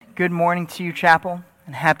Good morning to you, Chapel,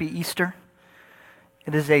 and happy Easter.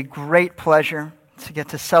 It is a great pleasure to get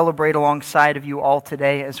to celebrate alongside of you all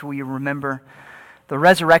today as we remember the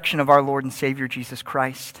resurrection of our Lord and Savior Jesus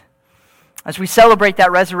Christ. As we celebrate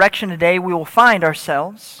that resurrection today, we will find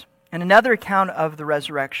ourselves in another account of the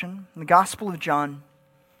resurrection, in the Gospel of John,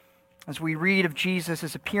 as we read of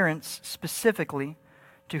Jesus' appearance specifically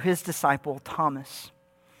to his disciple Thomas.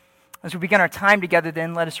 As we begin our time together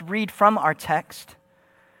then, let us read from our text.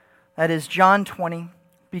 That is John 20,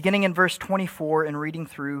 beginning in verse 24 and reading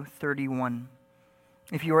through 31.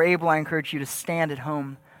 If you are able, I encourage you to stand at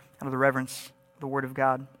home out of the reverence of the Word of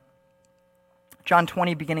God. John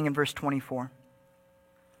 20, beginning in verse 24.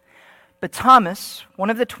 But Thomas, one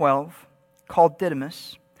of the 12, called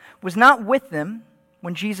Didymus, was not with them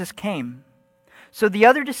when Jesus came. So the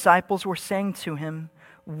other disciples were saying to him,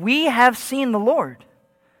 "We have seen the Lord."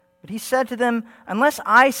 But he said to them, "Unless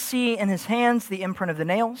I see in his hands the imprint of the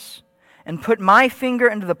nails, and put my finger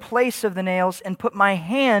into the place of the nails, and put my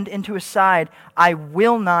hand into his side, I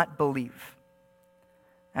will not believe."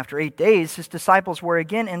 After 8 days, his disciples were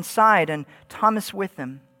again inside, and Thomas with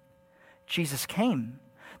them. Jesus came,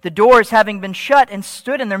 the doors having been shut, and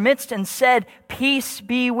stood in their midst, and said, "Peace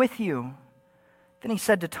be with you." Then he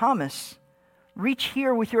said to Thomas, "Reach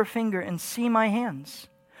here with your finger and see my hands.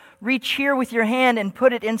 Reach here with your hand and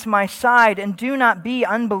put it into my side, and do not be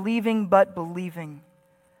unbelieving but believing."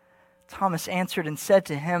 Thomas answered and said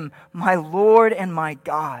to him, "My Lord and my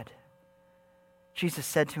God." Jesus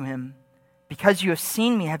said to him, "Because you have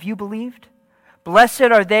seen me, have you believed? Blessed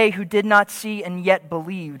are they who did not see and yet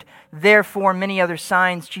believed." Therefore many other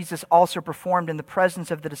signs Jesus also performed in the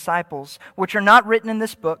presence of the disciples, which are not written in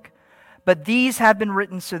this book, but these have been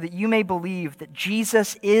written so that you may believe that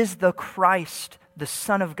Jesus is the Christ, the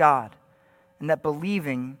Son of God, and that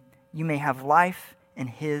believing you may have life in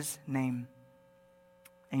his name.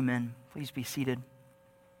 Amen. Please be seated.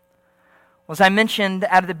 Well, as I mentioned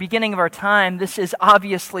at the beginning of our time, this is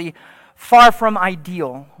obviously far from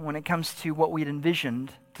ideal when it comes to what we'd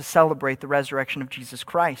envisioned to celebrate the resurrection of Jesus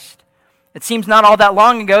Christ. It seems not all that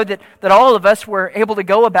long ago that all of us were able to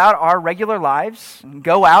go about our regular lives and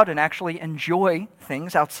go out and actually enjoy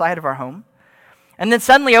things outside of our home. And then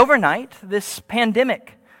suddenly overnight, this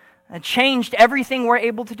pandemic changed everything we're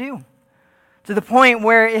able to do, to the point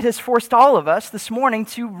where it has forced all of us this morning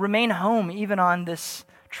to remain home even on this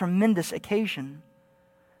tremendous occasion.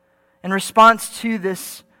 In response to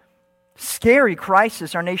this scary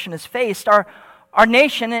crisis our nation has faced, our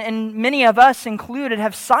nation, and many of us included,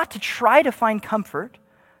 have sought to try to find comfort,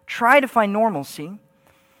 try to find normalcy,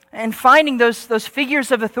 and finding those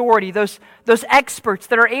figures of authority, those experts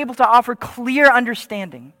that are able to offer clear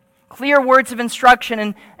understanding, clear words of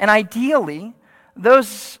instruction, and ideally,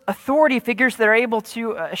 those authority figures that are able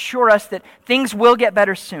to assure us that things will get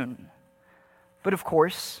better soon. But of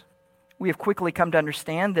course, we have quickly come to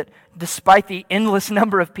understand that despite the endless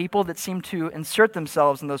number of people that seem to insert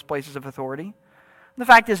themselves in those places of authority, the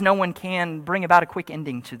fact is no one can bring about a quick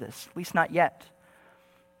ending to this, at least not yet.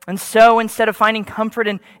 And so instead of finding comfort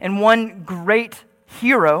in one great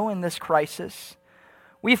hero in this crisis,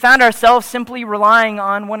 we found ourselves simply relying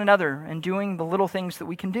on one another and doing the little things that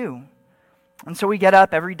we can do. And so we get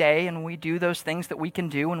up every day and we do those things that we can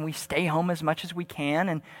do, and we stay home as much as we can,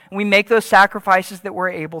 and we make those sacrifices that we're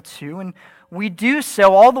able to, and we do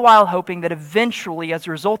so all the while hoping that eventually, as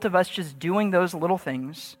a result of us just doing those little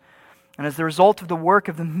things, and as the result of the work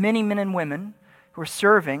of the many men and women who are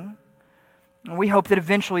serving, we hope that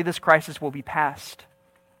eventually this crisis will be past.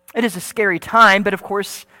 It is a scary time, but of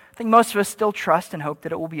course, I think most of us still trust and hope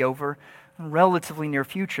that it will be over in a relatively near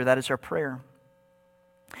future. That is our prayer.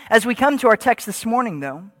 As we come to our text this morning,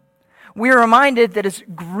 though, we are reminded that as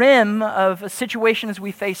grim of a situation as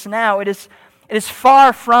we face now, it is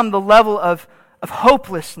far from the level of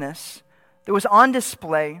hopelessness that was on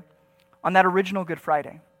display on that original Good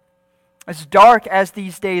Friday. As dark as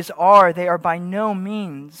these days are, they are by no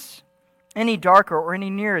means any darker or any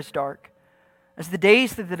near as dark as the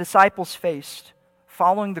days that the disciples faced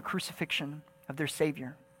following the crucifixion of their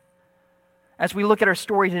Savior. As we look at our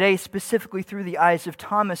story today, specifically through the eyes of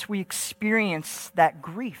Thomas, we experience that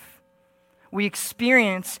grief. We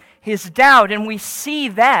experience his doubt, and we see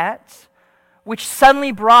that which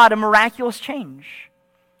suddenly brought a miraculous change.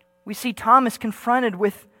 We see Thomas confronted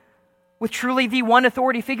with truly the one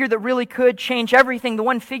authority figure that really could change everything, the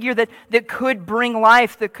one figure that could bring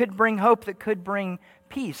life, that could bring hope, that could bring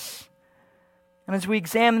peace. And as we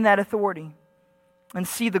examine that authority and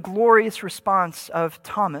see the glorious response of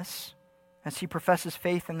Thomas as he professes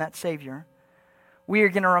faith in that Savior, we are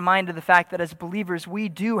going to remind of the fact that as believers, we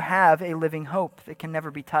do have a living hope that can never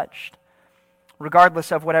be touched.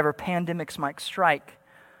 regardless of whatever pandemics might strike,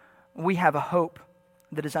 we have a hope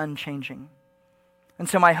that is unchanging. And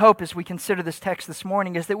so my hope as we consider this text this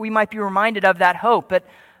morning is that we might be reminded of that hope. But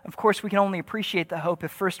of course, we can only appreciate the hope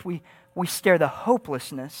if first we stare the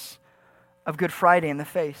hopelessness of Good Friday in the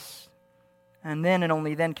face. And then and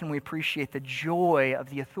only then can we appreciate the joy of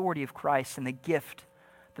the authority of Christ and the gift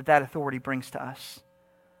that that authority brings to us.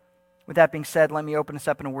 With that being said, let me open us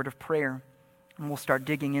up in a word of prayer, and we'll start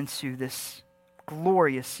digging into this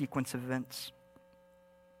glorious sequence of events.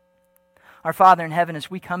 Our Father in heaven, as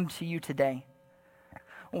we come to you today,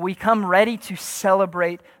 we come ready to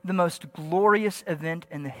celebrate the most glorious event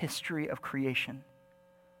in the history of creation,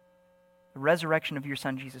 the resurrection of your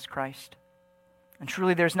Son, Jesus Christ. And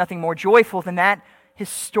truly there's nothing more joyful than that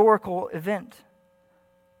historical event.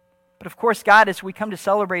 But of course, God, as we come to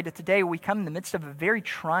celebrate it today, we come in the midst of a very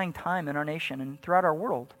trying time in our nation and throughout our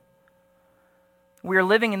world. We are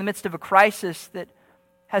living in the midst of a crisis that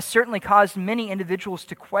has certainly caused many individuals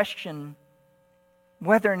to question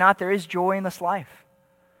whether or not there is joy in this life.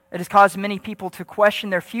 It has caused many people to question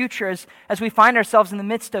their future as we find ourselves in the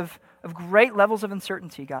midst of great levels of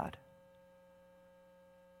uncertainty, God.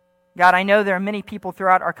 God, I know there are many people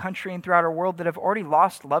throughout our country and throughout our world that have already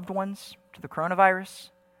lost loved ones to the coronavirus.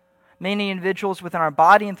 Many individuals within our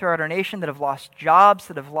body and throughout our nation that have lost jobs,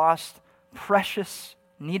 that have lost precious,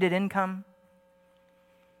 needed income.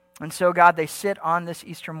 And so, God, they sit on this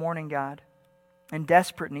Easter morning, God, in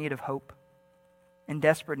desperate need of hope, in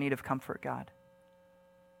desperate need of comfort, God.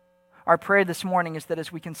 Our prayer this morning is that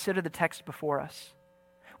as we consider the text before us,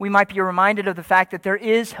 we might be reminded of the fact that there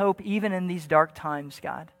is hope even in these dark times,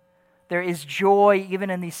 God. There is joy even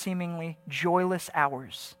in these seemingly joyless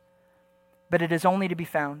hours. But it is only to be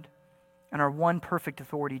found in our one perfect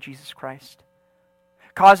authority, Jesus Christ.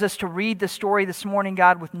 Cause us to read the story this morning,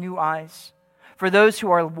 God, with new eyes. For those who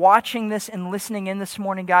are watching this and listening in this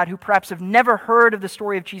morning, God, who perhaps have never heard of the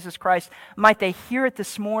story of Jesus Christ, might they hear it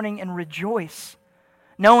this morning and rejoice,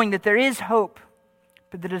 knowing that there is hope,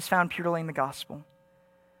 but that it is found purely in the gospel.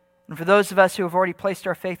 And for those of us who have already placed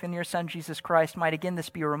our faith in your Son, Jesus Christ, might again this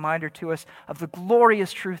be a reminder to us of the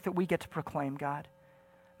glorious truth that we get to proclaim, God.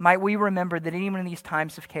 Might we remember that even in these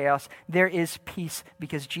times of chaos, there is peace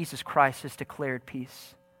because Jesus Christ has declared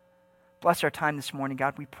peace. Bless our time this morning,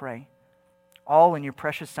 God, we pray. All in your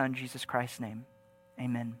precious Son, Jesus Christ's name.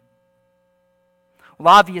 Amen.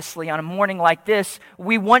 Well, obviously, on a morning like this,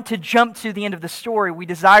 we want to jump to the end of the story. We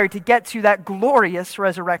desire to get to that glorious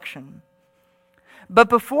resurrection. But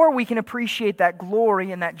before we can appreciate that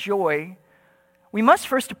glory and that joy, we must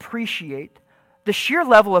first appreciate the sheer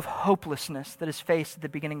level of hopelessness that is faced at the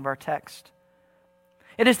beginning of our text.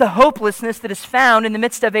 It is the hopelessness that is found in the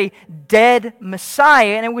midst of a dead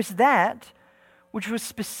Messiah, and it was that which was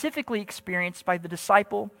specifically experienced by the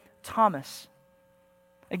disciple Thomas.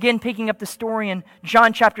 Again, picking up the story in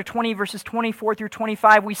John chapter 20, verses 24 through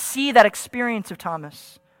 25, we see that experience of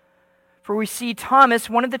Thomas. For we see Thomas,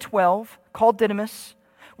 one of the 12, called Didymus,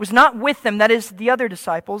 was not with them, that is, the other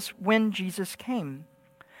disciples, when Jesus came.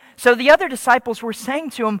 So the other disciples were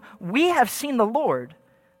saying to him, "We have seen the Lord."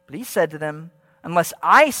 But he said to them, "Unless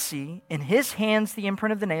I see in his hands the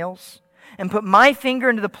imprint of the nails, and put my finger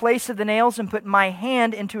into the place of the nails, and put my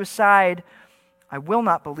hand into his side, I will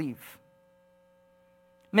not believe."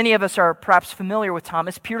 Many of us are perhaps familiar with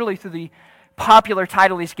Thomas purely through the popular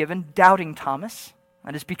title he's given, Doubting Thomas.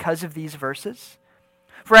 That is because of these verses.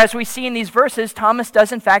 For as we see in these verses, Thomas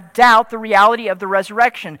does in fact doubt the reality of the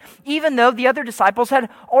resurrection, even though the other disciples had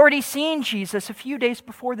already seen Jesus a few days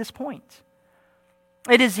before this point.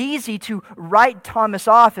 It is easy to write Thomas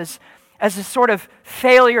off as a sort of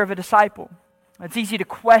failure of a disciple. It's easy to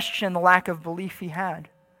question the lack of belief he had.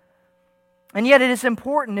 And yet it is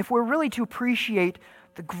important, if we're really to appreciate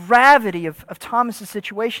the gravity of Thomas'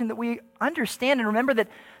 situation, that we understand and remember that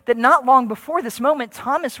not long before this moment,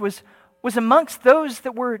 Thomas was amongst those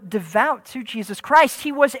that were devout to Jesus Christ.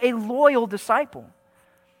 He was a loyal disciple.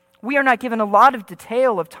 We are not given a lot of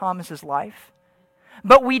detail of Thomas's life,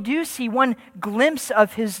 but we do see one glimpse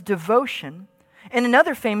of his devotion in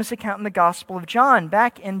another famous account in the Gospel of John,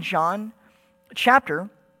 back in John chapter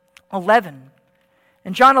 11.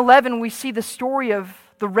 In John 11, we see the story of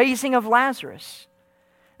the raising of Lazarus.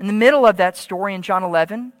 In the middle of that story in John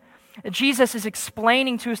 11, Jesus is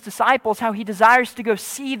explaining to his disciples how he desires to go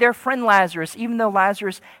see their friend Lazarus, even though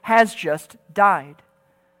Lazarus has just died.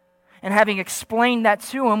 And having explained that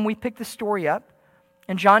to him, we pick the story up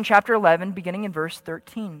in John chapter 11, beginning in verse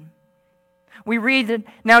 13. We read that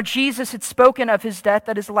now Jesus had spoken of his death,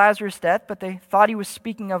 that is Lazarus' death, but they thought he was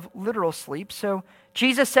speaking of literal sleep. So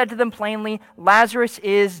Jesus said to them plainly, "Lazarus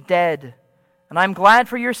is dead. And I am glad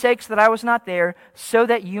for your sakes that I was not there, so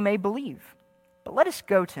that you may believe. But let us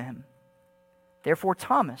go to him." Therefore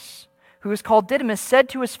Thomas, who is called Didymus, said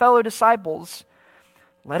to his fellow disciples,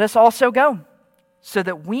 "Let us also go, so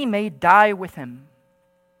that we may die with him."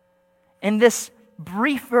 In this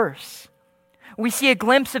brief verse, we see a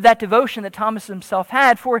glimpse of that devotion that Thomas himself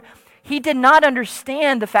had, for he did not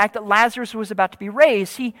understand the fact that Lazarus was about to be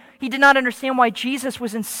raised. He did not understand why Jesus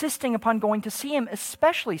was insisting upon going to see him,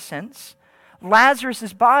 especially since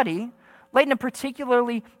Lazarus' body lay in a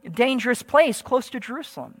particularly dangerous place close to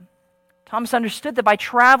Jerusalem. Thomas understood that by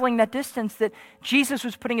traveling that distance that Jesus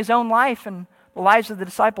was putting his own life and the lives of the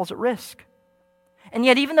disciples at risk. And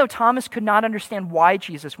yet, even though Thomas could not understand why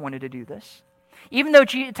Jesus wanted to do this, even though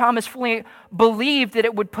Thomas fully believed that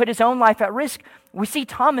it would put his own life at risk, we see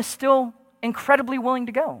Thomas still incredibly willing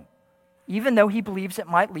to go, even though he believes it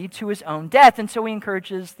might lead to his own death. And so he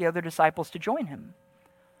encourages the other disciples to join him.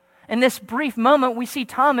 In this brief moment, we see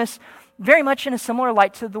Thomas very much in a similar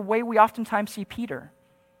light to the way we oftentimes see Peter.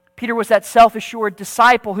 Peter was that self-assured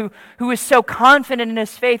disciple who was so confident in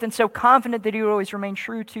his faith and so confident that he would always remain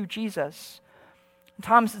true to Jesus. And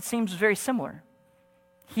Thomas, it seems, was very similar.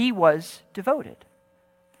 He was devoted.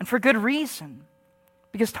 And for good reason.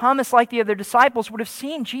 Because Thomas, like the other disciples, would have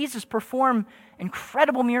seen Jesus perform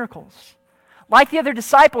incredible miracles. Like the other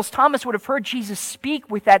disciples, Thomas would have heard Jesus speak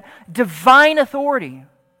with that divine authority,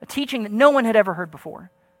 a teaching that no one had ever heard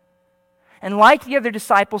before. And like the other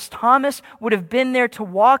disciples, Thomas would have been there to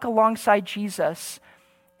walk alongside Jesus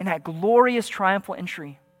in that glorious triumphal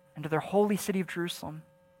entry into their holy city of Jerusalem,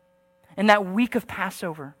 in that week of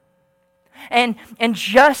Passover. And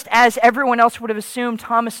just as everyone else would have assumed,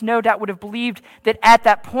 Thomas no doubt would have believed that at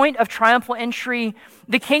that point of triumphal entry,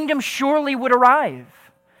 the kingdom surely would arrive.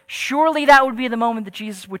 Surely that would be the moment that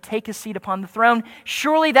Jesus would take his seat upon the throne.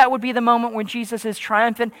 Surely that would be the moment when Jesus is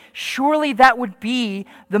triumphant. Surely that would be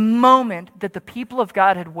the moment that the people of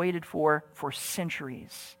God had waited for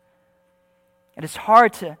centuries. It is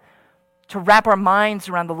hard to wrap our minds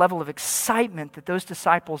around the level of excitement that those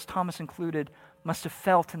disciples, Thomas included, must have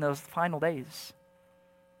felt in those final days.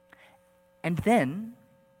 And then,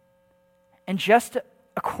 in just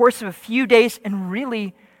a course of a few days, and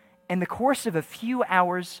really in the course of a few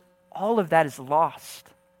hours, all of that is lost.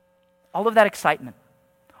 All of that excitement,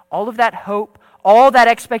 all of that hope, all that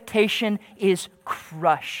expectation is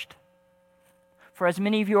crushed. For as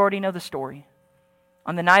many of you already know the story,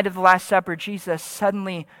 on the night of the Last Supper, Jesus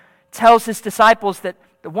suddenly tells his disciples that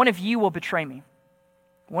one of you will betray me.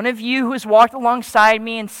 One of you who has walked alongside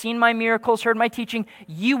me and seen my miracles, heard my teaching,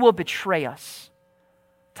 you will betray us.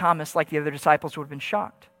 Thomas, like the other disciples, would have been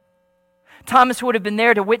shocked. Thomas would have been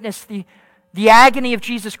there to witness the agony of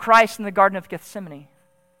Jesus Christ in the Garden of Gethsemane.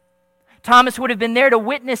 Thomas would have been there to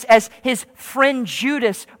witness as his friend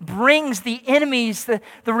Judas brings the enemies, the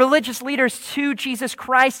religious leaders, to Jesus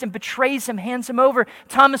Christ and betrays him, hands him over.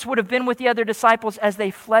 Thomas would have been with the other disciples as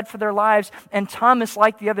they fled for their lives. And Thomas,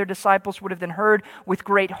 like the other disciples, would have then heard with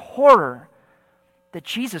great horror that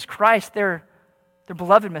Jesus Christ, their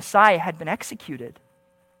beloved Messiah, had been executed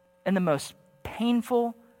in the most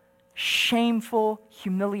painful, shameful,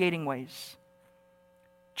 humiliating ways.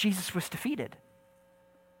 Jesus was defeated.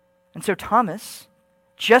 And so Thomas,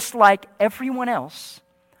 just like everyone else,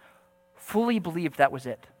 fully believed that was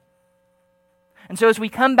it. And so as we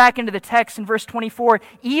come back into the text in verse 24,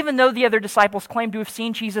 even though the other disciples claim to have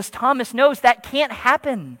seen Jesus, Thomas knows that can't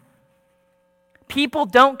happen. People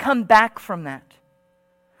don't come back from that.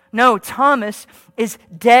 No, Thomas is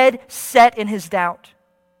dead set in his doubt,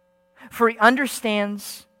 for he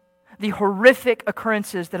understands the horrific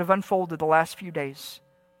occurrences that have unfolded the last few days.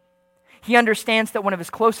 He understands that one of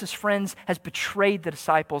his closest friends has betrayed the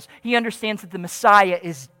disciples. He understands that the Messiah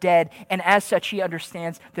is dead, and as such, he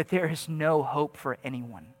understands that there is no hope for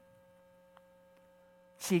anyone.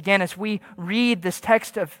 See, again, as we read this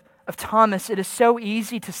text of Thomas, it is so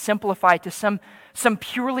easy to simplify to some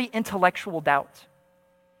purely intellectual doubt.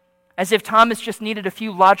 As if Thomas just needed a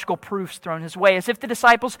few logical proofs thrown his way, as if the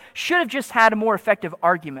disciples should have just had a more effective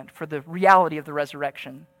argument for the reality of the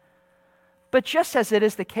resurrection. But just as it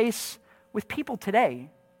is the case with people today,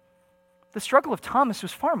 the struggle of Thomas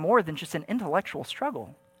was far more than just an intellectual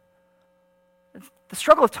struggle. The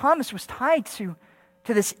struggle of Thomas was tied to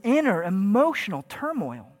this inner emotional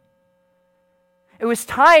turmoil. It was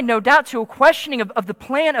tied, no doubt, to a questioning of the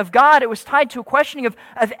plan of God. It was tied to a questioning of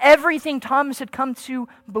everything Thomas had come to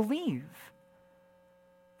believe.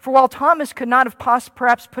 For while Thomas could not have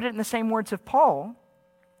perhaps put it in the same words of Paul,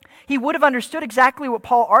 he would have understood exactly what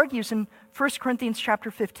Paul argues in 1 Corinthians chapter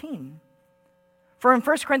 15. For in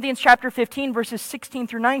 1 Corinthians chapter 15, verses 16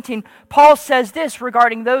 through 19, Paul says this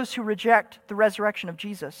regarding those who reject the resurrection of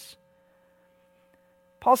Jesus.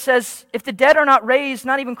 Paul says, if the dead are not raised,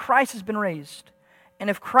 not even Christ has been raised.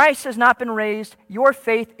 And if Christ has not been raised, your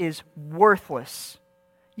faith is worthless.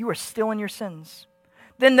 You are still in your sins.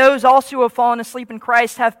 Then those also who have fallen asleep in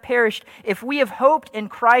Christ have perished. If we have hoped in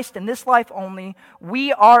Christ in this life only,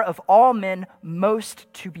 we are of all men most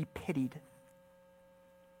to be pitied.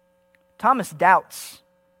 Thomas doubts.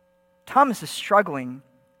 Thomas is struggling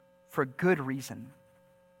for good reason.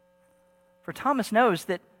 For Thomas knows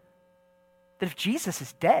that if Jesus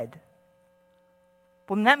is dead,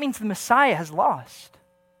 well, then that means the Messiah has lost.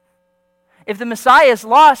 If the Messiah is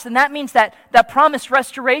lost, then that means that promised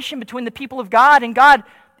restoration between the people of God and God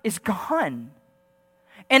is gone.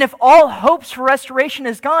 And if all hopes for restoration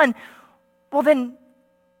is gone, well, then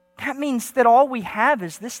that means that all we have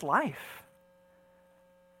is this life.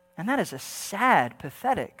 And that is a sad,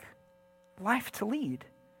 pathetic life to lead.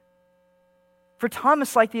 For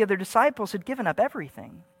Thomas, like the other disciples, had given up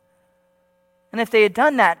everything. And if they had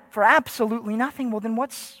done that for absolutely nothing, well, then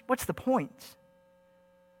what's the point?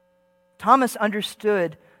 Thomas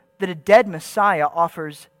understood that a dead Messiah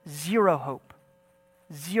offers zero hope,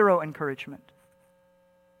 zero encouragement.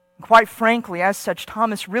 And quite frankly, as such,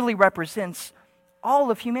 Thomas really represents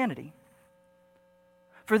all of humanity.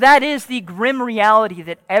 For that is the grim reality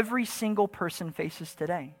that every single person faces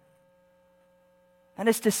today. That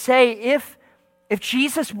is to say, if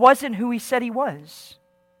Jesus wasn't who he said he was,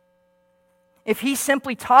 if he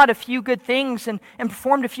simply taught a few good things and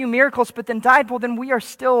performed a few miracles but then died, well, then we are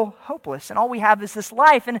still hopeless and all we have is this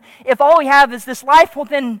life. And if all we have is this life, well,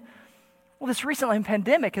 this recent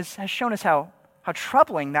pandemic has shown us how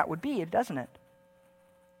troubling that would be, doesn't it?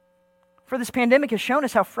 For this pandemic has shown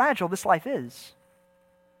us how fragile this life is.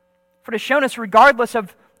 For it has shown us, regardless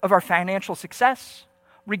of our financial success,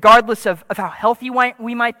 regardless of how healthy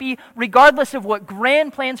we might be, regardless of what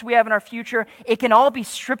grand plans we have in our future, it can all be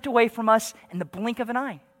stripped away from us in the blink of an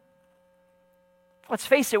eye. Let's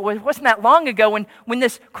face it, it wasn't that long ago when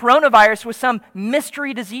this coronavirus was some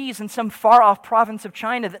mystery disease in some far-off province of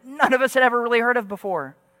China that none of us had ever really heard of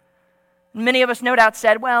before. And many of us no doubt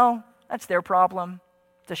said, well, that's their problem.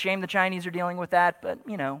 It's a shame the Chinese are dealing with that, but,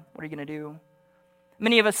 what are you going to do?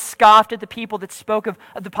 Many of us scoffed at the people that spoke of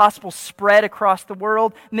the possible spread across the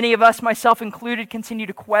world. Many of us, myself included, continue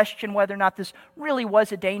to question whether or not this really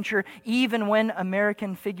was a danger, even when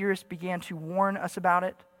American figures began to warn us about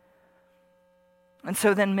it. And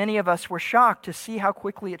so then many of us were shocked to see how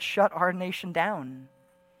quickly it shut our nation down.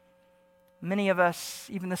 Many of us,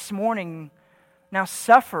 even this morning, now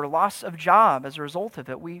suffer loss of job as a result of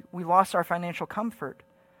it. We lost our financial comfort.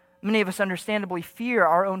 Many of us understandably fear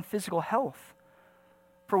our own physical health.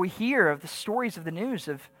 For we hear of the stories of the news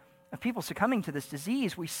of people succumbing to this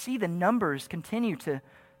disease. We see the numbers continue to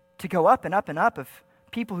go up and up and up of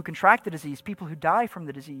people who contract the disease, people who die from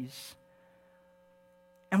the disease.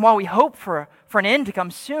 And while we hope for an end to come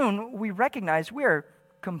soon, we recognize we are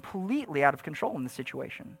completely out of control in this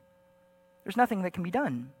situation. There's nothing that can be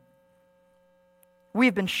done. We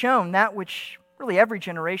have been shown that which really every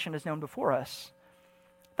generation has known before us.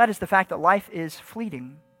 That is the fact that life is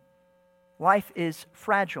fleeting. Life is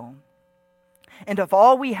fragile. And if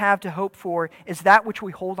all we have to hope for is that which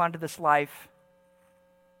we hold onto this life,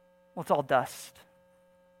 well, it's all dust.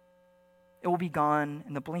 It will be gone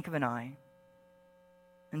in the blink of an eye.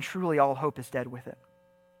 And truly all hope is dead with it.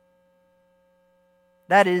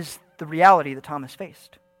 That is the reality that Thomas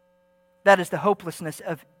faced. That is the hopelessness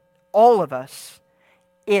of all of us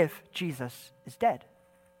if Jesus is dead.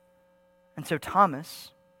 And so Thomas,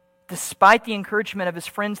 despite the encouragement of his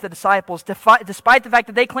friends, the disciples, despite the fact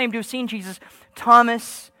that they claimed to have seen Jesus,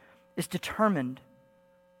 Thomas is determined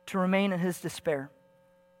to remain in his despair.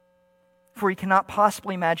 For he cannot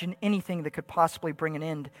possibly imagine anything that could possibly bring an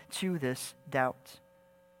end to this doubt.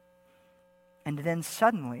 And then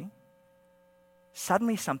suddenly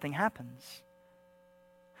something happens.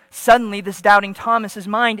 Suddenly this doubting Thomas's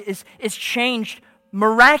mind is changed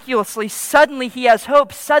miraculously. Suddenly he has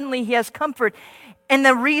hope. Suddenly he has comfort. And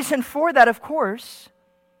the reason for that, of course,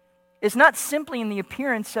 is not simply in the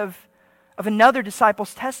appearance of another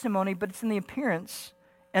disciple's testimony, but it's in the appearance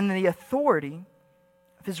and the authority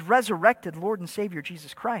of his resurrected Lord and Savior,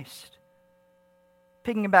 Jesus Christ.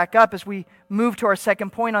 Picking it back up as we move to our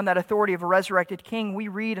second point on that authority of a resurrected king, we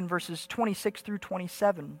read in verses 26 through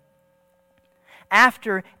 27.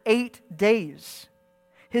 After 8 days,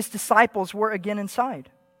 his disciples were again inside,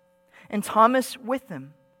 and Thomas with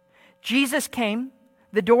them. Jesus came,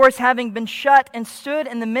 the doors having been shut, and stood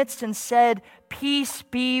in the midst and said, "Peace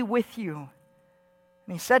be with you."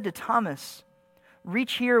 And he said to Thomas,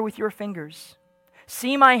 reach here with your fingers.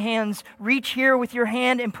 See my hands, reach here with your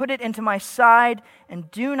hand and put it into my side, and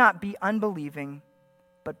do not be unbelieving,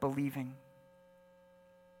 but believing."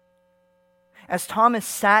 As Thomas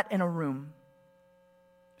sat in a room,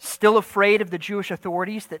 still afraid of the Jewish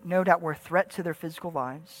authorities that no doubt were a threat to their physical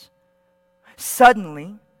lives,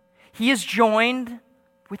 suddenly he is joined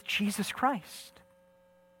with Jesus Christ.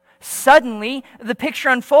 Suddenly, the picture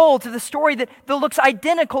unfolds of the story that looks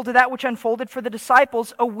identical to that which unfolded for the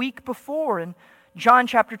disciples a week before in John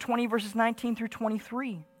chapter 20, verses 19 through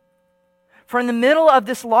 23. For in the middle of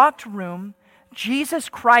this locked room, Jesus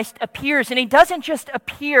Christ appears, and he doesn't just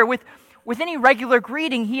appear with any regular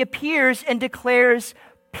greeting. He appears and declares,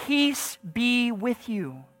 "Peace be with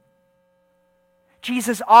you."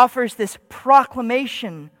 Jesus offers this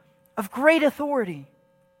proclamation of great authority.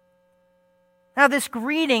 Now, this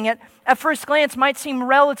greeting at first glance might seem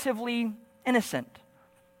relatively innocent.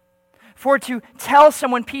 For to tell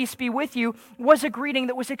someone, "Peace be with you," was a greeting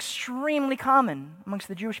that was extremely common amongst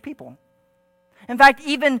the Jewish people. In fact,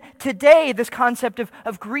 even today, this concept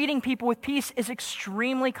of greeting people with peace is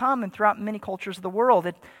extremely common throughout many cultures of the world.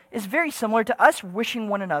 It is very similar to us wishing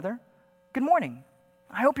one another, "Good morning.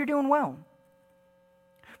 I hope you're doing well."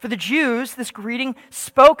 For the Jews, this greeting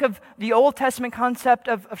spoke of the Old Testament concept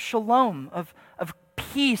of shalom, of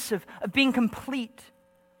peace, of being complete.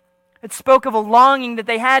 It spoke of a longing that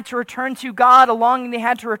they had to return to God, a longing they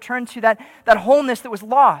had to return to that wholeness that was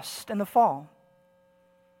lost in the fall.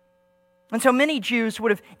 And so many Jews would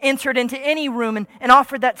have entered into any room and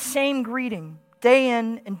offered that same greeting day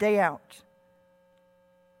in and day out.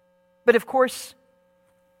 But of course,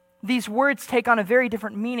 these words take on a very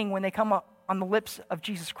different meaning when they come up on the lips of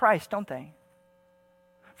Jesus Christ, don't they?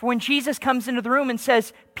 For when Jesus comes into the room and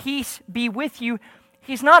says, "Peace be with you,"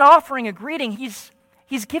 he's not offering a greeting, he's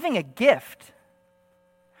giving a gift.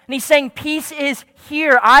 And he's saying, "Peace is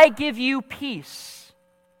here, I give you peace."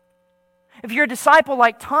 If you're a disciple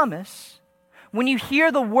like Thomas, when you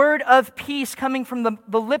hear the word of peace coming from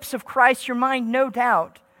the lips of Christ, your mind, no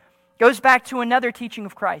doubt, goes back to another teaching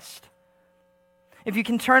of Christ. If you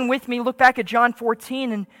can turn with me, look back at John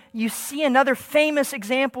 14, and you see another famous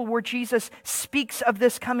example where Jesus speaks of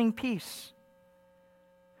this coming peace.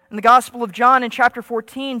 In the Gospel of John, in chapter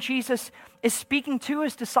 14, Jesus is speaking to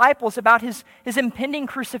his disciples about his impending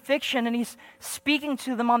crucifixion, and he's speaking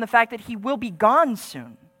to them on the fact that he will be gone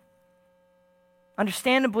soon.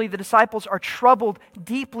 Understandably, the disciples are troubled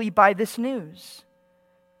deeply by this news.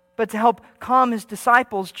 But to help calm his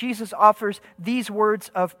disciples, Jesus offers these words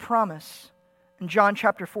of promise. In John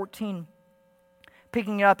chapter 14,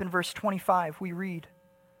 picking it up in verse 25, we read,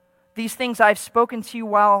 "These things I have spoken to you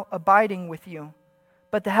while abiding with you.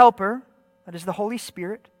 But the Helper," that is the Holy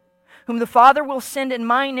Spirit, "whom the Father will send in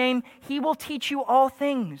my name, he will teach you all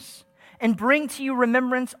things and bring to you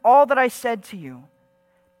remembrance all that I said to you.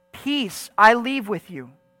 Peace I leave with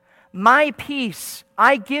you. My peace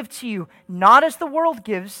I give to you. Not as the world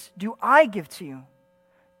gives, do I give to you.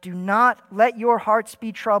 Do not let your hearts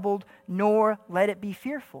be troubled, nor let it be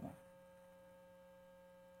fearful."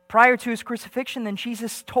 Prior to his crucifixion, then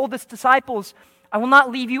Jesus told his disciples, "I will not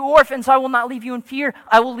leave you orphans, I will not leave you in fear.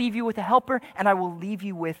 I will leave you with a helper, and I will leave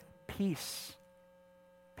you with peace."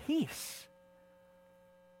 Peace.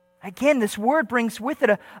 Again, this word brings with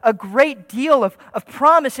it a great deal of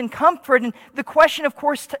promise and comfort. And the question, of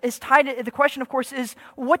course, is,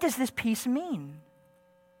 what does this peace mean?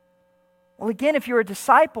 Well, again, if you're a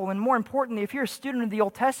disciple, and more importantly, if you're a student of the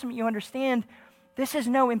Old Testament, you understand this is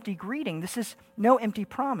no empty greeting. This is no empty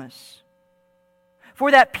promise. For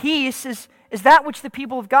that peace is that which the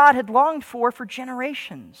people of God had longed for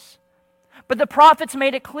generations. But the prophets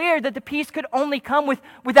made it clear that the peace could only come with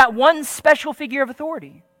that one special figure of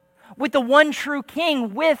authority, with the one true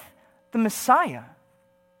king, with the Messiah.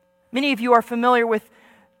 Many of you are familiar with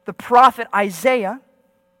the prophet Isaiah,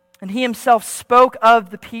 and he himself spoke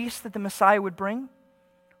of the peace that the Messiah would bring.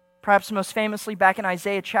 Perhaps most famously back in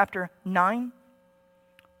Isaiah chapter 9.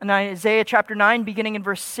 In Isaiah chapter 9, beginning in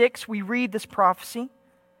verse 6, we read this prophecy.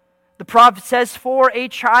 The prophet says, "For a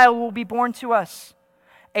child will be born to us,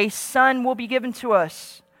 a son will be given to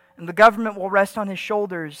us, and the government will rest on his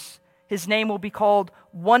shoulders. His name will be called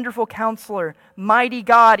Wonderful Counselor, Mighty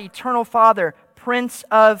God, Eternal Father, Prince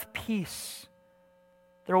of Peace.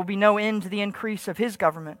 There will be no end to the increase of his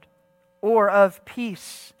government or of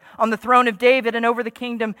peace on the throne of David and over the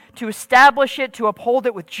kingdom, to establish it, to uphold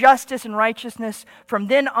it with justice and righteousness from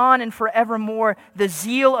then on and forevermore. The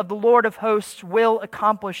zeal of the Lord of hosts will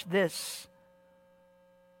accomplish this."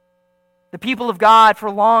 The people of God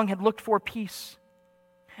for long had looked for peace,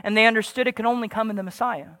 and they understood it could only come in the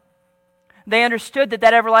Messiah. They understood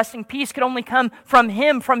that everlasting peace could only come from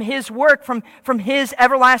Him, from His work, from His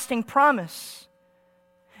everlasting promise.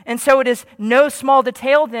 And so it is no small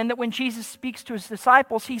detail then that when Jesus speaks to His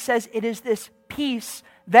disciples, He says, "It is this peace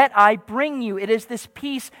that I bring you. It is this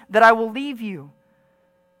peace that I will leave you."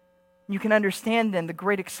 You can understand then the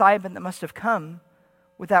great excitement that must have come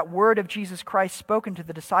with that word of Jesus Christ spoken to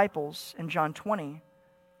the disciples in John 20,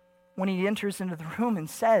 when He enters into the room and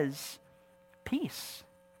says, "Peace.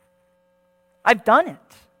 I've done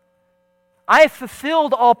it. I have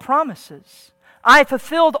fulfilled all promises. I have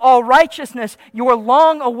fulfilled all righteousness. Your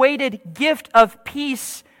long-awaited gift of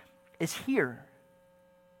peace is here."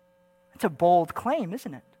 It's a bold claim,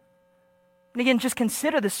 isn't it? And again, just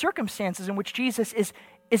consider the circumstances in which Jesus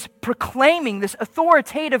is proclaiming this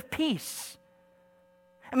authoritative peace.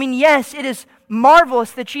 I mean, yes, it is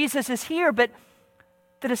marvelous that Jesus is here, but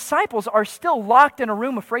the disciples are still locked in a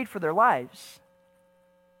room afraid for their lives.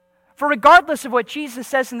 For regardless of what Jesus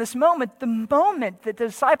says in this moment, the moment that the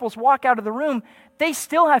disciples walk out of the room, they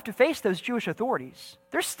still have to face those Jewish authorities.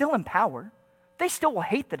 They're still in power. They still will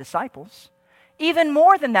hate the disciples. Even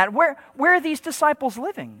more than that, where are these disciples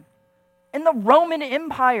living? In the Roman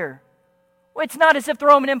Empire. Well, it's not as if the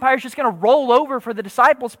Roman Empire is just going to roll over for the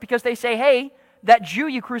disciples because they say, "Hey, that Jew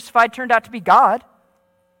you crucified turned out to be God."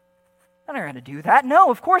 They're not going to do that. No,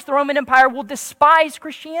 of course the Roman Empire will despise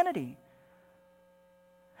Christianity.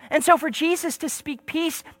 And so for Jesus to speak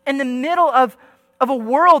peace in the middle of a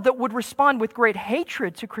world that would respond with great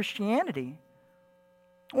hatred to Christianity,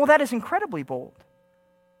 well, that is incredibly bold.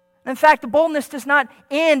 In fact, the boldness does not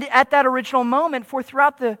end at that original moment, for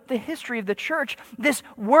throughout the history of the church, this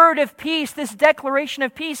word of peace, this declaration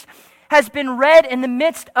of peace, has been read in the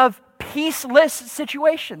midst of peaceless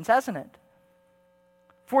situations, hasn't it?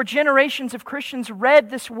 For generations of Christians read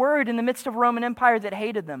this word in the midst of a Roman Empire that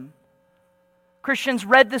hated them. Christians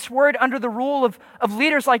read this word under the rule of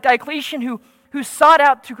leaders like Diocletian who sought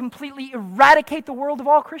out to completely eradicate the world of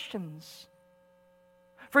all Christians.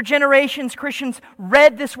 For generations, Christians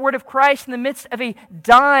read this word of Christ in the midst of a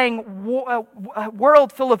dying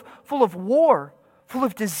world full of war, full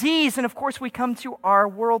of disease. And of course, we come to our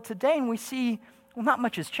world today and we see, well, not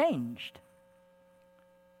much has changed.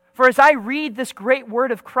 For as I read this great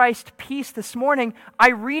word of Christ, peace, this morning, I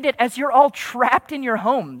read it as you're all trapped in your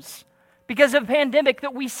homes because of a pandemic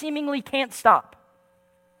that we seemingly can't stop.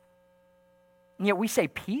 And yet we say,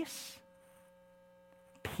 peace?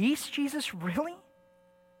 Peace, Jesus, really?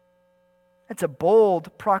 It's a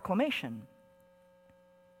bold proclamation.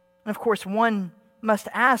 And of course, one must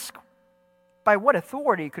ask, by what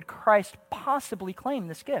authority could Christ possibly claim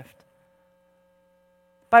this gift?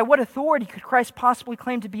 By what authority could Christ possibly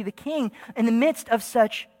claim to be the king in the midst of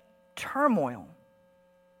such turmoil?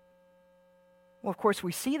 Well, of course,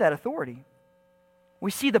 we see that authority.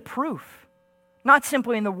 We see the proof, not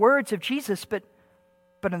simply in the words of Jesus, but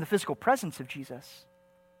in the physical presence of Jesus.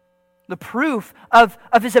 The proof of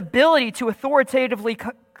His ability to authoritatively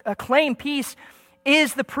claim peace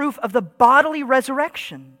is the proof of the bodily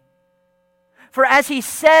resurrection. For as He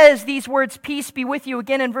says these words, "Peace be with you,"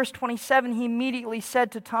 again in verse 27, He immediately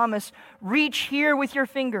said to Thomas, "Reach here with your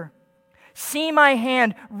finger. See my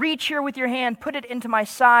hand. Reach here with your hand. Put it into my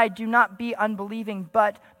side. Do not be unbelieving,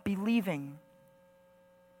 but believing."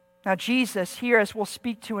 Now Jesus here, as we'll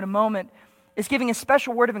speak to in a moment, is giving a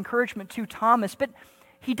special word of encouragement to Thomas, but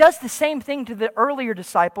He does the same thing to the earlier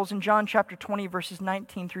disciples in John chapter 20, verses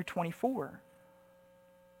 19 through 24.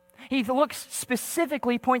 He points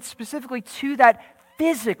specifically to that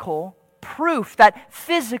physical proof, that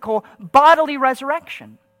physical bodily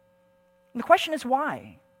resurrection. And the question is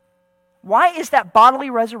why? Why is that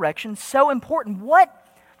bodily resurrection so important?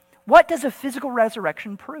 What does a physical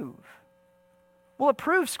resurrection prove? Well, it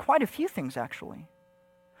proves quite a few things, actually.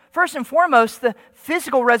 First and foremost, the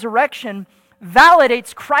physical resurrection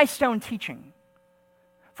validates Christ's own teaching.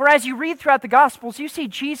 For as you read throughout the Gospels, you see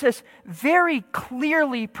Jesus very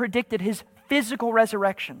clearly predicted His physical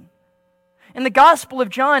resurrection. In the Gospel of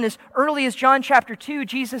John, as early as John chapter 2,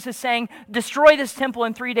 Jesus is saying, "Destroy this temple,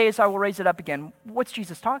 in 3 days I will raise it up again." What's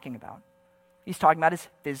Jesus talking about? He's talking about His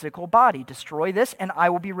physical body. Destroy this and I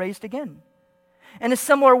will be raised again. In a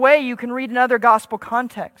similar way, you can read in other Gospel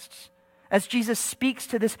contexts as Jesus speaks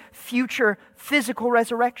to this future physical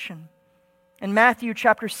resurrection. In Matthew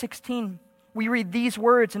chapter 16, we read these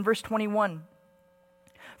words in verse 21.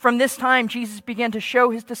 "From this time, Jesus began to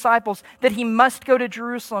show His disciples that He must go to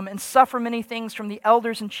Jerusalem and suffer many things from the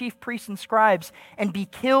elders and chief priests and scribes, and be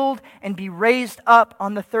killed and be raised up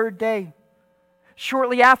on the third day."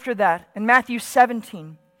 Shortly after that, in Matthew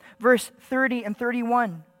 17, verse 30 and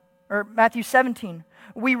 31, or Matthew 17,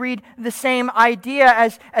 we read the same idea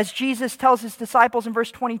as Jesus tells his disciples in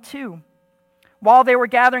verse 22. While they were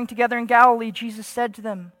gathering together in Galilee, Jesus said to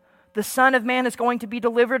them, "The Son of Man is going to be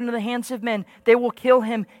delivered into the hands of men. They will kill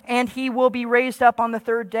him, and he will be raised up on the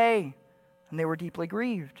third day." And they were deeply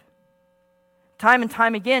grieved. Time and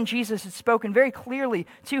time again, Jesus had spoken very clearly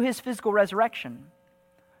to his physical resurrection.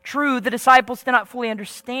 True, the disciples did not fully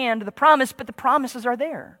understand the promise, but the promises are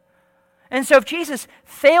there. And so if Jesus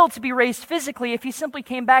failed to be raised physically, if he simply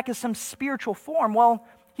came back as some spiritual form, well,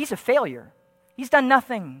 he's a failure. He's done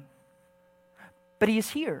nothing. But he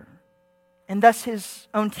is here. And thus his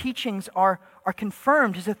own teachings are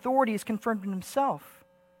confirmed. His authority is confirmed in himself.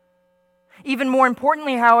 Even more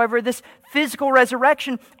importantly, however, this physical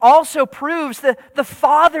resurrection also proves the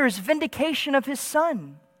Father's vindication of his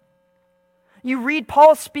Son. You read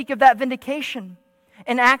Paul speak of that vindication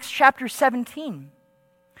in Acts chapter 17.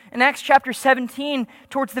 In Acts chapter 17,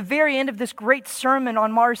 towards the very end of this great sermon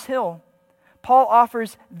on Mars Hill, Paul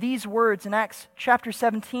offers these words in Acts chapter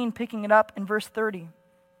 17, picking it up in verse 30.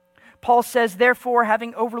 Paul says, "Therefore,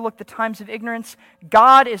 having overlooked the times of ignorance,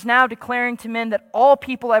 God is now declaring to men that all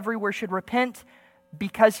people everywhere should repent,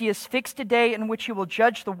 because he has fixed a day in which he will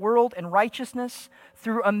judge the world in righteousness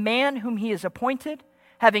through a man whom he has appointed,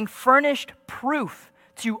 having furnished proof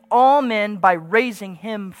to all men by raising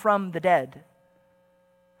him from the dead."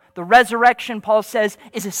 The resurrection, Paul says,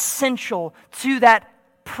 is essential to that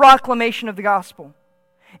proclamation of the gospel.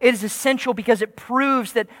 It is essential because it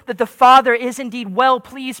proves that the Father is indeed well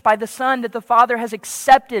pleased by the Son, that the Father has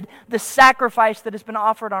accepted the sacrifice that has been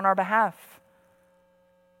offered on our behalf.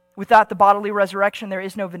 Without the bodily resurrection, there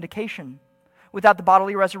is no vindication. Without the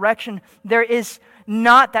bodily resurrection, there is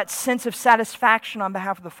not that sense of satisfaction on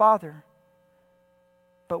behalf of the Father.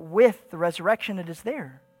 But with the resurrection, it is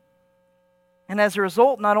there. And as a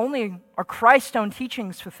result, not only are Christ's own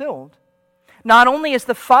teachings fulfilled, not only is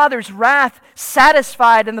the Father's wrath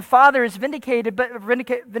satisfied and the Father is vindicated, but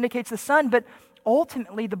vindicates the Son, but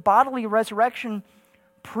ultimately the bodily resurrection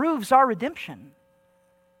proves our redemption.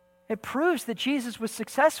 It proves that Jesus was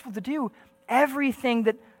successful to do everything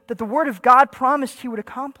that the Word of God promised he would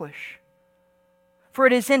accomplish. For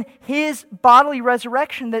it is in his bodily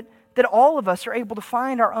resurrection that all of us are able to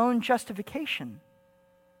find our own justification.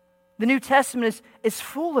 The New Testament is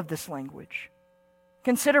full of this language.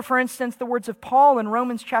 Consider, for instance, the words of Paul in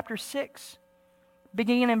Romans chapter 6.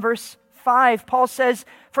 Beginning in verse 5, Paul says,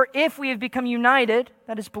 "For if we have become united,"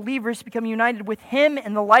 that is, believers become united with him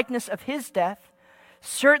in the likeness of his death,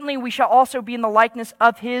 "certainly we shall also be in the likeness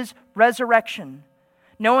of his resurrection,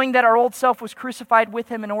 knowing that our old self was crucified with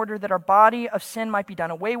him in order that our body of sin might be done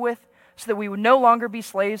away with, so that we would no longer be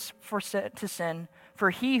slaves to sin, for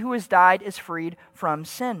he who has died is freed from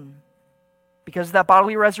sin." Because of that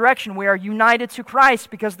bodily resurrection, we are united to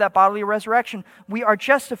Christ. Because of that bodily resurrection, we are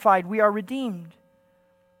justified, we are redeemed.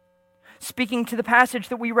 Speaking to the passage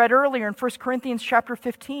that we read earlier in 1 Corinthians chapter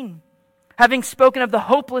 15, having spoken of the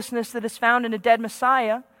hopelessness that is found in a dead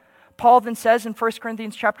Messiah, Paul then says in 1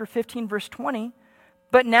 Corinthians chapter 15, verse 20,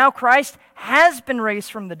 "But now Christ has been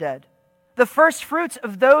raised from the dead, the first fruits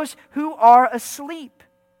of those who are asleep."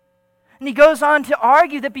 And he goes on to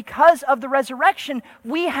argue that because of the resurrection,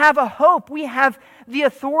 we have a hope. We have the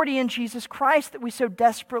authority in Jesus Christ that we so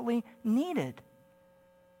desperately needed.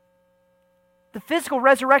 The physical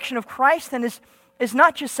resurrection of Christ then is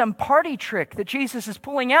not just some party trick that Jesus is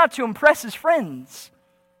pulling out to impress his friends.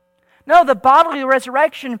 No, the bodily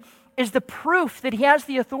resurrection is the proof that he has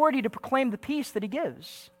the authority to proclaim the peace that he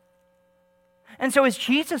gives. And so as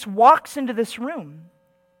Jesus walks into this room,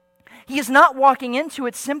 he is not walking into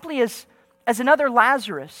it simply as another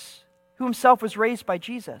Lazarus who himself was raised by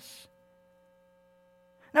Jesus.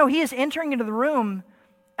 No, he is entering into the room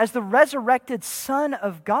as the resurrected Son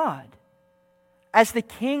of God, as the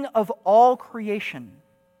King of all creation.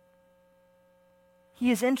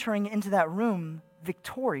 He is entering into that room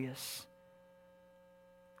victorious,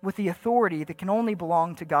 with the authority that can only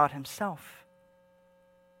belong to God himself.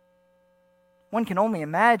 One can only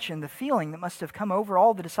imagine the feeling that must have come over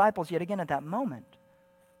all the disciples yet again at that moment.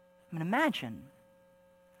 I mean, imagine.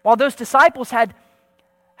 While those disciples had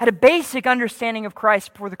a basic understanding of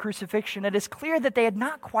Christ before the crucifixion, it is clear that they had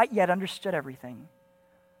not quite yet understood everything.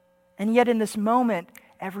 And yet in this moment,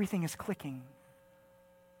 everything is clicking.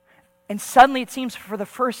 And suddenly it seems for the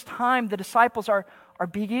first time the disciples are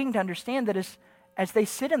beginning to understand that as they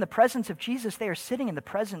sit in the presence of Jesus, they are sitting in the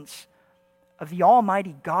presence of the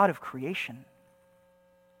almighty God of creation.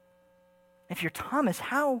 If you're Thomas,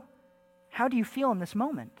 how do you feel in this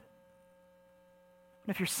moment? And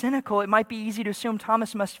if you're cynical, it might be easy to assume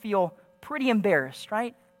Thomas must feel pretty embarrassed,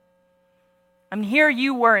 right? I mean, here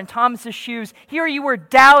you were in Thomas's shoes. Here you were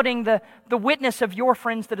doubting the witness of your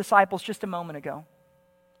friends, the disciples, just a moment ago.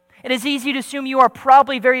 It is easy to assume you are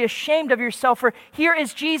probably very ashamed of yourself, for here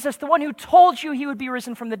is Jesus, the one who told you he would be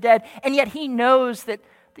risen from the dead, and yet he knows that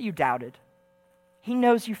you doubted. He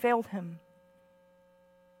knows you failed him.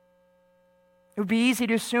 It would be easy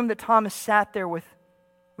to assume that Thomas sat there with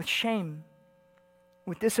shame,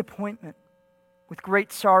 with disappointment, with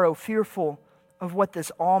great sorrow, fearful of what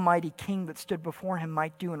this almighty king that stood before him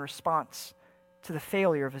might do in response to the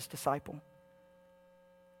failure of his disciple.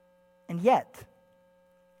 And yet,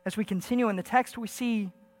 as we continue in the text, we see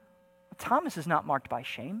Thomas is not marked by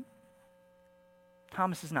shame.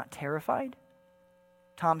 Thomas is not terrified.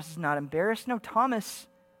 Thomas is not embarrassed. No, Thomas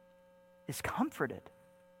is comforted.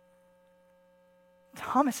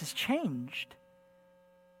 Thomas is changed.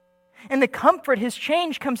 And the comfort, his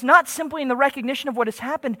change, comes not simply in the recognition of what has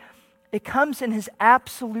happened, it comes in his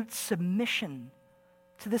absolute submission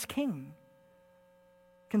to this king.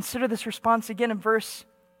 Consider this response again in verse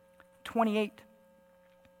 28.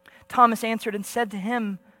 Thomas answered and said to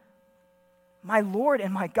him, "My Lord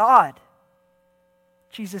and my God."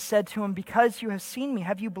 Jesus said to him, "Because you have seen me,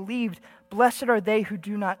 have you believed? Blessed are they who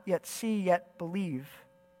do not yet see, yet believe."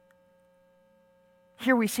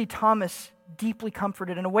 Here we see Thomas deeply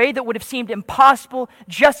comforted in a way that would have seemed impossible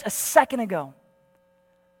just a second ago.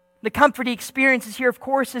 The comfort he experiences here, of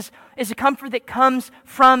course, is a comfort that comes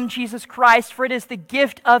from Jesus Christ, for it is the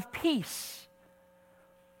gift of peace.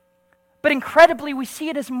 But incredibly, we see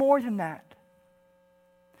it as more than that.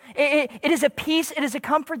 It is a peace, it is a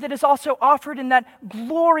comfort that is also offered in that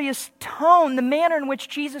glorious tone, the manner in which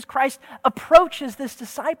Jesus Christ approaches this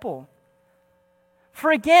disciple.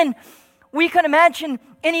 For again, we can imagine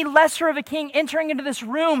any lesser of a king entering into this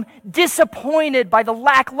room disappointed by the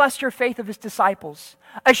lackluster faith of his disciples,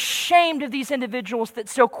 ashamed of these individuals that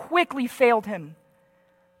so quickly failed him.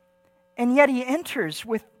 And yet he enters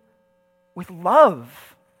with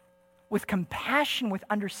love, with compassion, with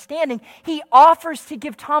understanding. He offers to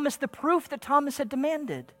give Thomas the proof that Thomas had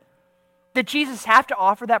demanded. Did Jesus have to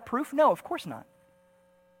offer that proof? No, of course not.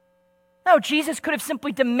 No, Jesus could have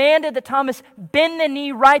simply demanded that Thomas bend the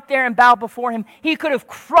knee right there and bow before him. He could have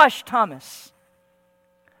crushed Thomas.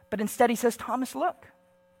 But instead he says, "Thomas, look.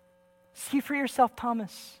 See for yourself,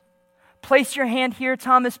 Thomas. Place your hand here,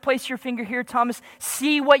 Thomas. Place your finger here, Thomas.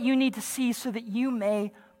 See what you need to see so that you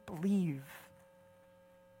may believe."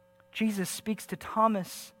 Jesus speaks to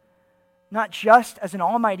Thomas not just as an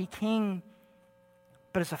almighty king,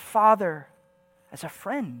 but as a father, as a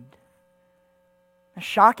friend. As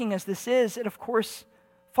shocking as this is, it of course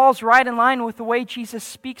falls right in line with the way Jesus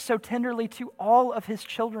speaks so tenderly to all of his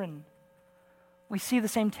children. We see the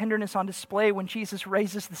same tenderness on display when Jesus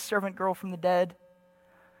raises the servant girl from the dead.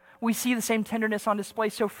 We see the same tenderness on display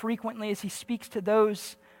so frequently as he speaks to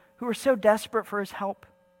those who are so desperate for his help.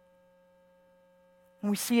 And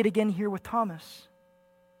we see it again here with Thomas.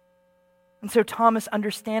 And so Thomas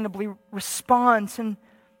understandably responds in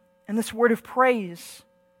this word of praise.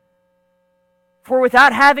 For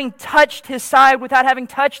without having touched his side, without having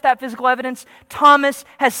touched that physical evidence, Thomas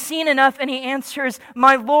has seen enough and he answers,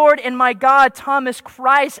 "My Lord and my God." Thomas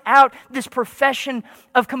cries out this profession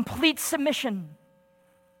of complete submission.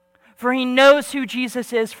 For he knows who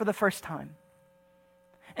Jesus is for the first time.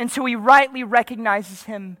 And so he rightly recognizes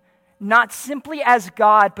him not simply as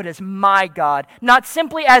God, but as my God. Not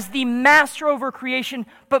simply as the master over creation,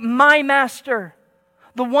 but my master.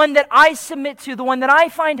 The one that I submit to, the one that I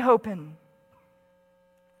find hope in.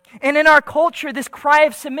 And in our culture, this cry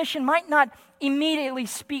of submission might not immediately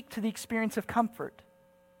speak to the experience of comfort.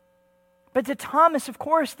 But to Thomas, of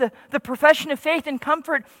course, the profession of faith and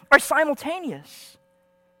comfort are simultaneous.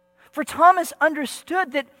 For Thomas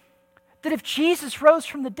understood that if Jesus rose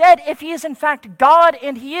from the dead, if he is in fact God,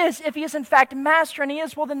 and he is, if he is in fact master, and he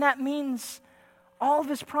is, well, then that means all of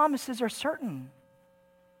his promises are certain.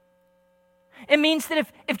 It means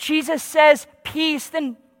that if Jesus says peace,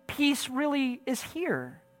 then peace really is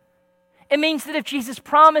here. It means that if Jesus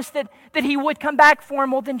promised that he would come back for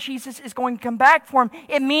him, well, then Jesus is going to come back for him.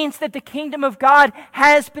 It means that the kingdom of God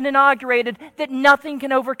has been inaugurated, that nothing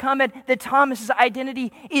can overcome it, that Thomas's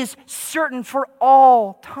identity is certain for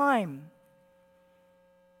all time.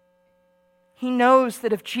 He knows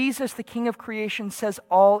that if Jesus, the King of creation, says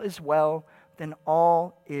all is well, then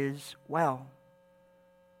all is well.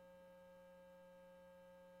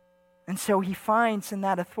 And so he finds in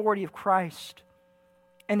that authority of Christ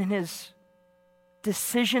and in his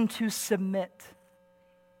decision to submit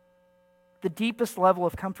the deepest level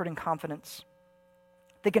of comfort and confidence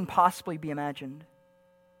that can possibly be imagined.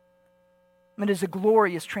 And it is a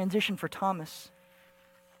glorious transition for Thomas.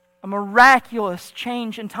 a miraculous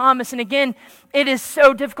change in Thomas. And again, it is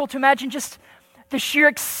so difficult to imagine just the sheer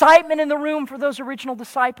excitement in the room for those original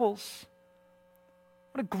disciples.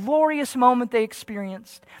 What a glorious moment they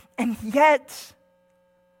experienced. And yet,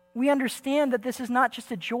 we understand that this is not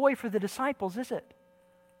just a joy for the disciples, is it?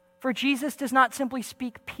 For Jesus does not simply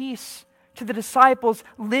speak peace to the disciples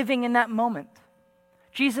living in that moment.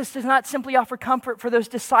 Jesus does not simply offer comfort for those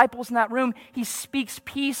disciples in that room. He speaks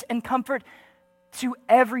peace and comfort to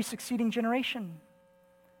every succeeding generation.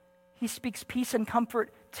 He speaks peace and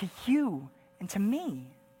comfort to you and to me.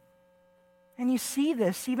 And you see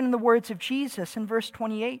this even in the words of Jesus in verse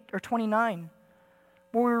 28 or 29,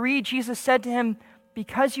 where we read, Jesus said to him,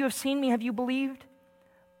 "Because you have seen me, have you believed?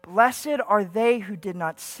 Blessed are they who did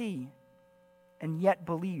not see and yet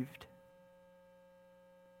believed."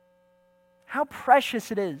 How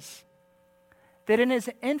precious it is that in his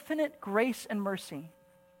infinite grace and mercy,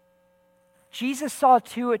 Jesus saw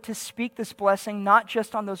to it to speak this blessing not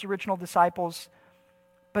just on those original disciples,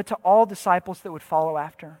 but to all disciples that would follow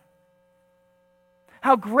after.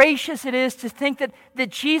 How gracious it is to think that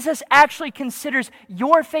Jesus actually considers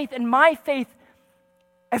your faith and my faith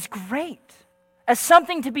as great, as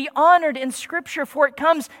something to be honored in Scripture, for it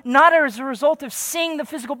comes not as a result of seeing the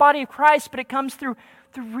physical body of Christ, but it comes through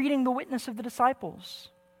reading the witness of the disciples.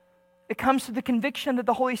 It comes through the conviction that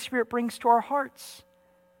the Holy Spirit brings to our hearts.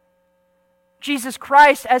 Jesus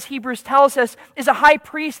Christ, as Hebrews tells us, is a high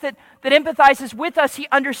priest that empathizes with us. He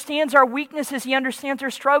understands our weaknesses. He understands our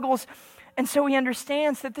struggles. And so he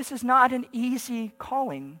understands that this is not an easy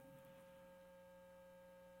calling.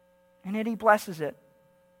 And yet he blesses it.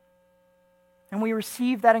 And we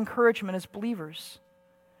receive that encouragement as believers.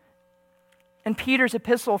 In Peter's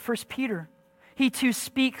epistle, 1 Peter, he too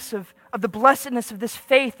speaks of the blessedness of this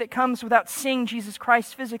faith that comes without seeing Jesus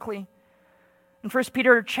Christ physically. In 1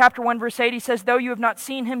 Peter chapter 1, verse 8, he says, "Though you have not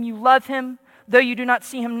seen him, you love him. Though you do not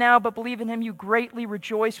see him now, but believe in him, you greatly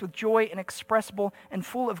rejoice with joy inexpressible and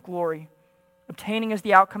full of glory, obtaining as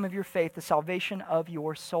the outcome of your faith the salvation of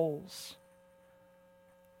your souls."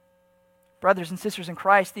 Brothers and sisters in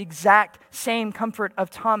Christ, the exact same comfort of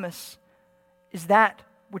Thomas is that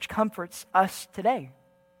which comforts us today.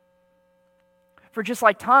 For just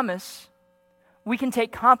like Thomas, we can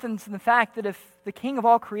take confidence in the fact that if the King of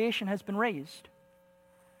all creation has been raised,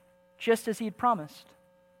 just as he had promised,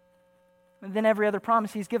 then every other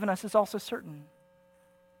promise he's given us is also certain.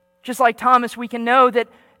 Just like Thomas, we can know that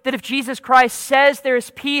if Jesus Christ says there is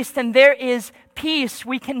peace, then there is peace.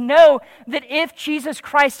 We can know that if Jesus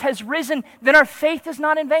Christ has risen, then our faith is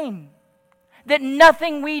not in vain. That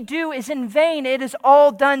nothing we do is in vain. It is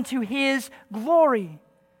all done to his glory.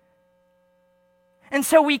 And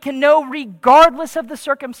so we can know, regardless of the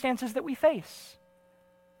circumstances that we face,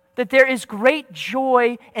 that there is great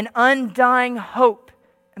joy and undying hope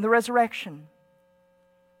in the resurrection.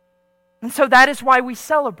 And so that is why we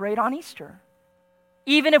celebrate on Easter.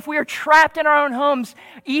 Even if we are trapped in our own homes,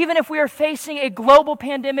 even if we are facing a global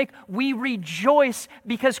pandemic, we rejoice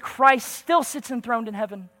because Christ still sits enthroned in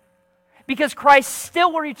heaven. Because Christ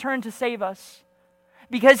still will return to save us.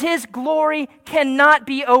 Because his glory cannot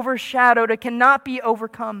be overshadowed, it cannot be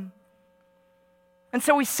overcome. And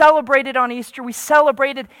so we celebrate it on Easter. We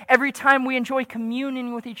celebrate it every time we enjoy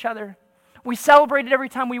communion with each other. We celebrate it every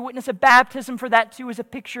time we witness a baptism, for that too is a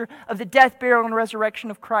picture of the death, burial, and resurrection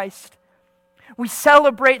of Christ. We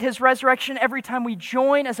celebrate his resurrection every time we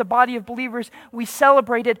join as a body of believers. We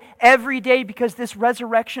celebrate it every day because this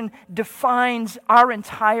resurrection defines our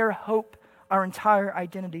entire hope, our entire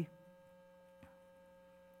identity.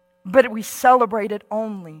 But we celebrate it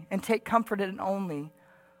only and take comfort in it only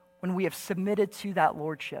when we have submitted to that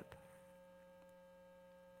lordship.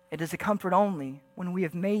 It is a comfort only when we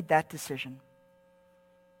have made that decision.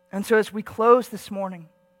 And so as we close this morning,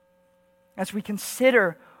 as we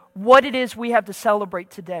consider what it is we have to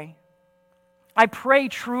celebrate today, I pray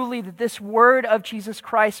truly that this word of Jesus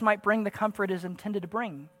Christ might bring the comfort it is intended to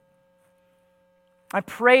bring. I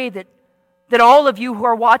pray that all of you who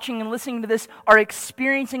are watching and listening to this are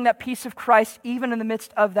experiencing that peace of Christ even in the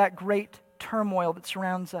midst of that great turmoil that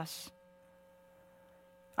surrounds us.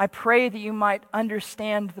 I pray that you might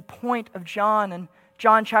understand the point of John in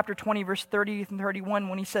John chapter 20, verse 30 and 31,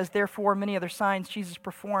 when he says, "Therefore many other signs Jesus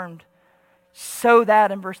performed, so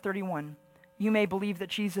that," in verse 31, "you may believe that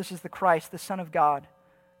Jesus is the Christ, the Son of God,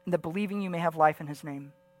 and that believing you may have life in his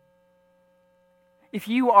name." If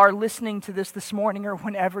you are listening to this morning or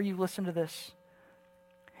whenever you listen to this,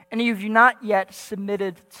 and you've not yet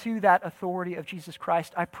submitted to that authority of Jesus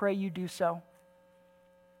Christ, I pray you do so.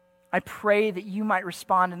 I pray that you might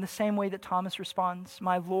respond in the same way that Thomas responds,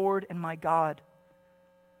 "My Lord and my God."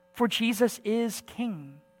 For Jesus is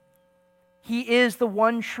King. He is the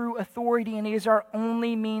one true authority, and He is our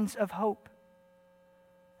only means of hope.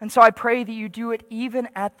 And so I pray that you do it even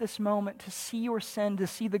at this moment, to see your sin, to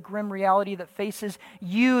see the grim reality that faces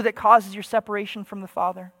you, that causes your separation from the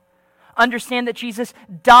Father. Understand that Jesus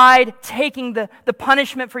died taking the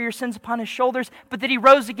punishment for your sins upon His shoulders, but that He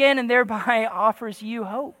rose again and thereby offers you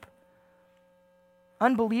hope.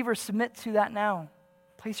 Unbelievers, submit to that now.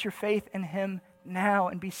 Place your faith in Him now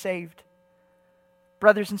and be saved.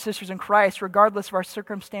 Brothers and sisters in Christ, regardless of our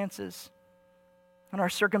circumstances, and our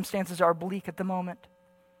circumstances are bleak at the moment,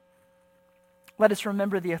 let us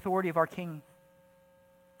remember the authority of our King.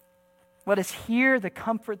 Let us hear the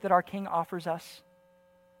comfort that our King offers us.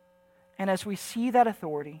 And as we see that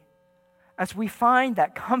authority, as we find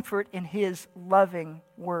that comfort in His loving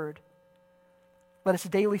word, let us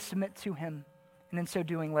daily submit to Him. And in so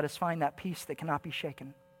doing, let us find that peace that cannot be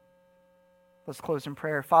shaken. Let's close in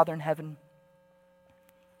prayer. Father in heaven,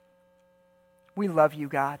 we love you,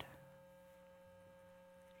 God.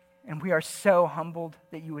 And we are so humbled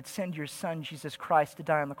that you would send your Son, Jesus Christ, to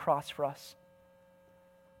die on the cross for us.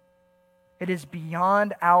 It is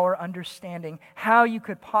beyond our understanding how you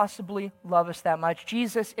could possibly love us that much.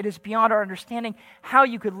 Jesus, it is beyond our understanding how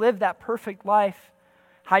you could live that perfect life,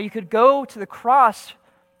 how you could go to the cross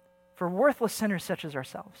for worthless sinners such as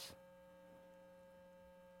ourselves.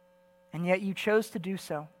 And yet you chose to do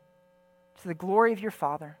so to the glory of your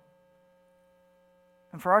Father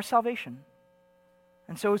and for our salvation.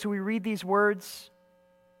 And so as we read these words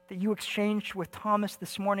that you exchanged with Thomas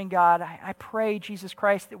this morning, God, I pray, Jesus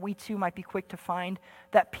Christ, that we too might be quick to find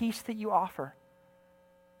that peace that you offer.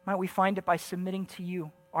 Might we find it by submitting to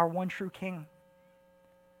you, our one true King.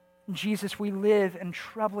 Jesus, we live in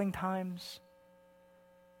troubling times,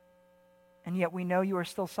 and yet we know you are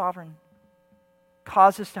still sovereign.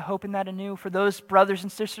 Cause us to hope in that anew. For those brothers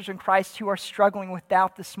and sisters in Christ who are struggling with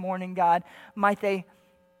doubt this morning, God, might they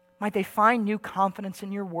find new confidence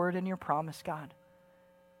in your word and your promise, God.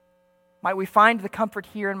 Might we find the comfort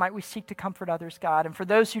here, and might we seek to comfort others, God. And for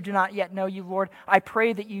those who do not yet know you, Lord, I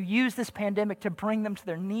pray that you use this pandemic to bring them to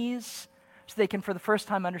their knees so they can for the first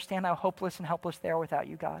time understand how hopeless and helpless they are without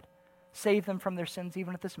you, God. Save them from their sins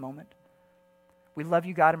even at this moment. We love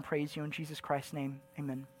you, God, and praise you in Jesus Christ's name.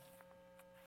 Amen.